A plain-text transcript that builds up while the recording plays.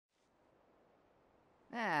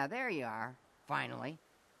Ah, there you are. Finally.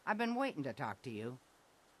 I've been waiting to talk to you.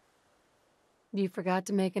 You forgot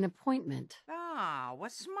to make an appointment. Ah,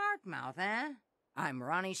 what smart mouth, eh? I'm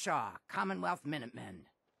Ronnie Shaw, Commonwealth Minutemen.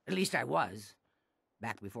 At least I was.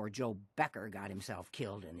 Back before Joe Becker got himself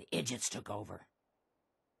killed and the idiots took over.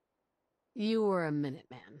 You were a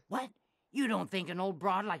Minuteman. What? You don't think an old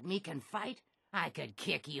broad like me can fight? I could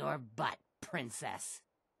kick your butt, princess.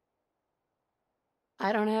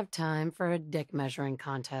 I don't have time for a dick measuring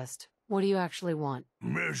contest. What do you actually want?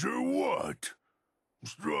 Measure what?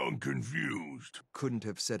 Strong confused. Couldn't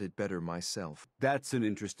have said it better myself. That's an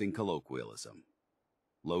interesting colloquialism.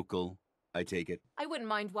 Local, I take it? I wouldn't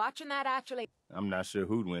mind watching that, actually. I'm not sure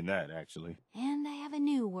who'd win that, actually. And I have a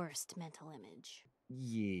new worst mental image.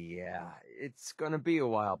 Yeah, it's gonna be a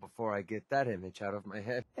while before I get that image out of my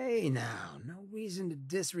head. Hey now, no reason to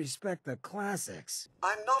disrespect the classics.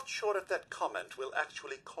 I'm not sure if that comment will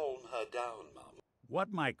actually calm her down, Mum.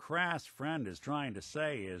 What my crass friend is trying to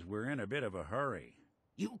say is we're in a bit of a hurry.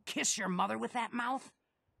 You kiss your mother with that mouth?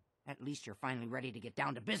 At least you're finally ready to get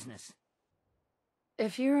down to business.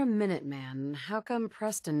 If you're a Minuteman, how come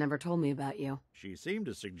Preston never told me about you? She seemed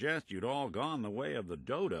to suggest you'd all gone the way of the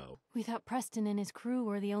dodo. We thought Preston and his crew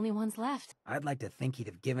were the only ones left. I'd like to think he'd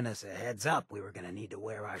have given us a heads up we were gonna need to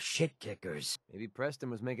wear our shit kickers. Maybe Preston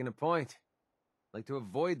was making a point. Like to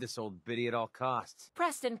avoid this old biddy at all costs.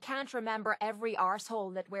 Preston can't remember every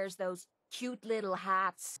arsehole that wears those cute little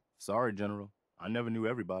hats. Sorry, General. I never knew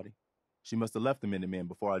everybody. She must have left the Minutemen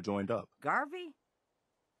before I joined up. Garvey?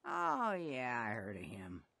 Oh, yeah, I heard of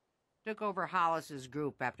him. Took over Hollis's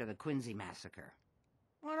group after the Quincy massacre.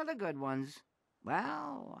 One of the good ones.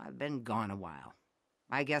 Well, I've been gone a while.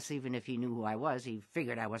 I guess even if he knew who I was, he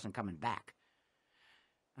figured I wasn't coming back.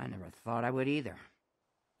 I never thought I would either.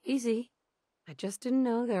 Easy. I just didn't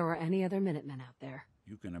know there were any other Minutemen out there.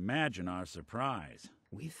 You can imagine our surprise.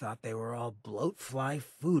 We thought they were all bloat-fly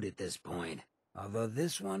food at this point. Although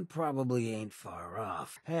this one probably ain't far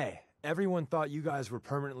off. Hey, everyone thought you guys were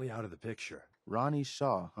permanently out of the picture. Ronnie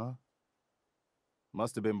Shaw, huh?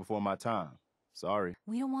 Must have been before my time. Sorry.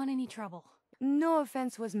 We don't want any trouble. No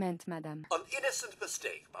offense was meant, madame. An innocent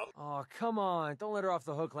mistake, Mum. Oh, come on. Don't let her off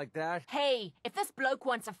the hook like that. Hey, if this bloke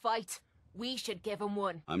wants a fight, we should give him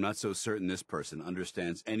one. I'm not so certain this person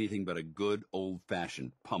understands anything but a good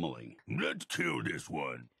old-fashioned pummeling. Let's kill this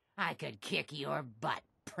one. I could kick your butt,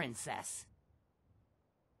 princess.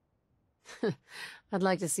 I'd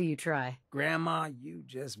like to see you try. Grandma, you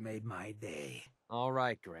just made my day. All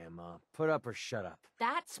right, Grandma. Put up or shut up.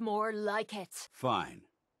 That's more like it. Fine.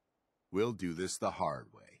 We'll do this the hard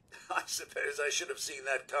way. I suppose I should have seen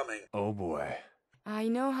that coming. Oh boy. I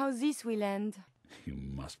know how this will end. You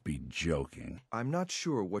must be joking. I'm not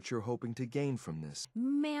sure what you're hoping to gain from this.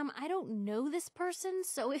 Ma'am, I don't know this person,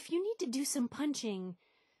 so if you need to do some punching...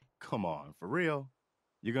 Come on, for real?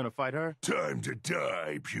 You're gonna fight her? Time to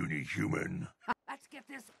die, puny human. Let's get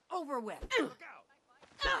this over with. Look out.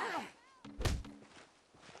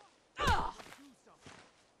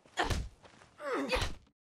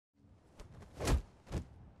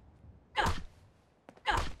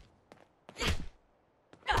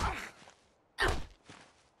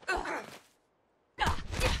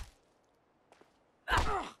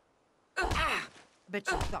 Bet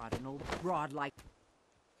you thought an old broad like...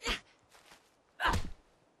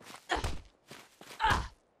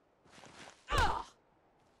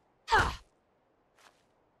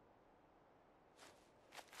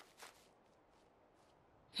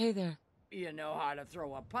 Hey there. You know how to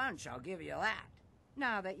throw a punch, I'll give you that.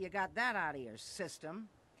 Now that you got that out of your system,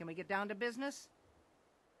 can we get down to business?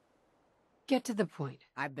 Get to the point.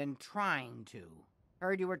 I've been trying to.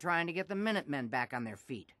 Heard you were trying to get the Minutemen back on their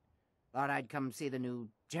feet. Thought I'd come see the new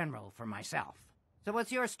general for myself. So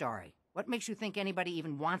what's your story? What makes you think anybody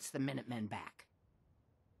even wants the Minutemen back?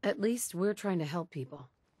 At least we're trying to help people.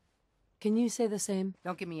 Can you say the same?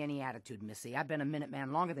 Don't give me any attitude, Missy. I've been a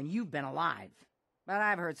Minuteman longer than you've been alive. But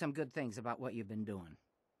I've heard some good things about what you've been doing.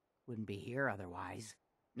 Wouldn't be here otherwise.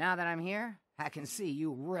 Now that I'm here, I can see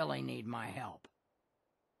you really need my help.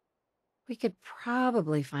 We could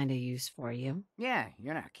probably find a use for you. Yeah,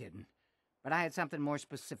 you're not kidding. But I had something more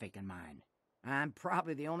specific in mind. I'm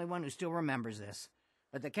probably the only one who still remembers this.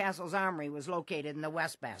 But the castle's armory was located in the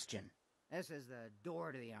West Bastion. This is the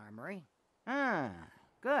door to the armory. Ah,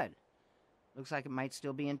 good. Looks like it might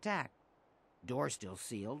still be intact. Door's still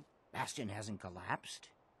sealed. Bastion hasn't collapsed.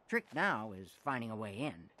 Trick now is finding a way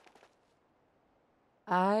in.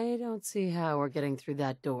 I don't see how we're getting through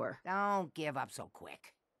that door. Don't give up so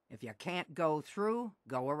quick. If you can't go through,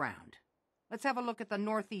 go around. Let's have a look at the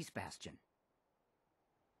Northeast Bastion.